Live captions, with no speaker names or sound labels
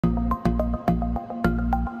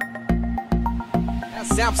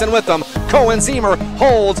Sampson with them. Cohen Zemer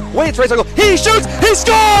holds, waits for a goal. He shoots, he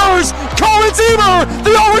scores! Cohen Zemer,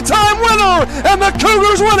 the overtime winner, and the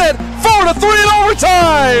Cougars win it 4-3 in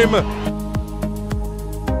overtime.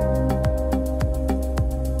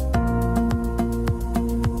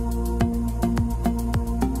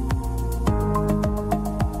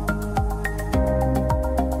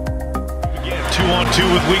 Again, 2-on-2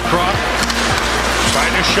 with Wheatcroft.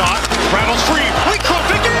 Trying a shot, rattles free.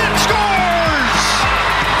 Wheatcroft again scores!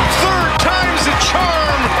 Third time's the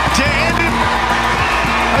charm to end it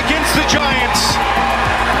against the Giants.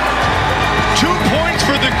 2 points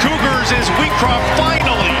for the Cougars as Wheatcroft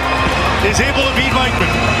finally is able to beat Mikeman.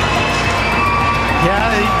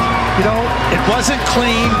 Yeah, it wasn't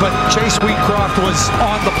clean, but Chase Wheatcroft was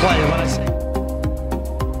on the play. Let us see.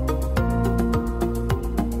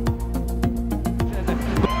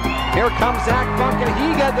 Here comes Zach Funk, and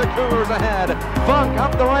he got the Cougars ahead. Funk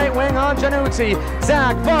up the right wing on Januzzi.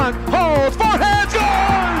 Zach Funk holds, forehand,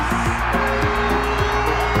 scores!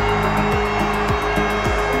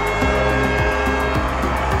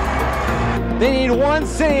 They need one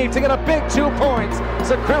save to get a big 2 points.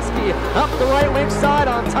 Zakreski up the right wing side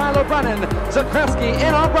on Tyler Brennan. Zakreski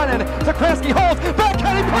in on Brennan. Zakreski holds,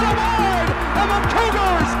 backhand, he put it wide! And the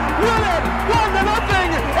Cougars win it 1-0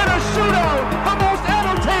 in a shootout. The most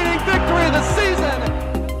entertaining victory of the season.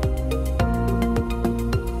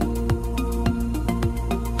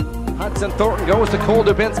 Hudson Thornton goes to Cole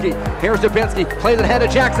Dubinsky. Here's Dubinsky, plays it ahead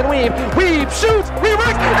of Jackson Weave. Weave shoots,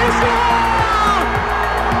 reworks, and scores!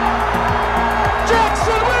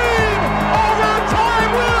 Jackson Weave,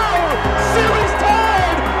 overtime winner! Series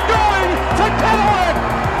tied, going to Kennewick.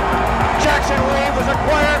 Jackson Weave was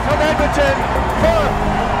acquired from Edmonton for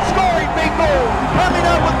scoring big goals, coming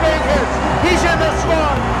up with big hits. He's in this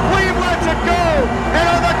one. Weave lets it go, and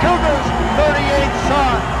on the Cougars' 38th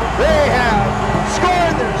shot, they have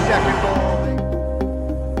scored their second goal.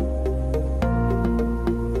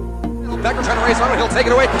 Becker trying to race on it, he'll take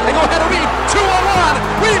it away and go ahead of Weave. 2-on-1.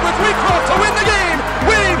 Weave with Wheatcroft to win the game.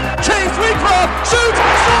 Weave, Chase Wheatcroft, shoots,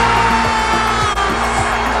 scores!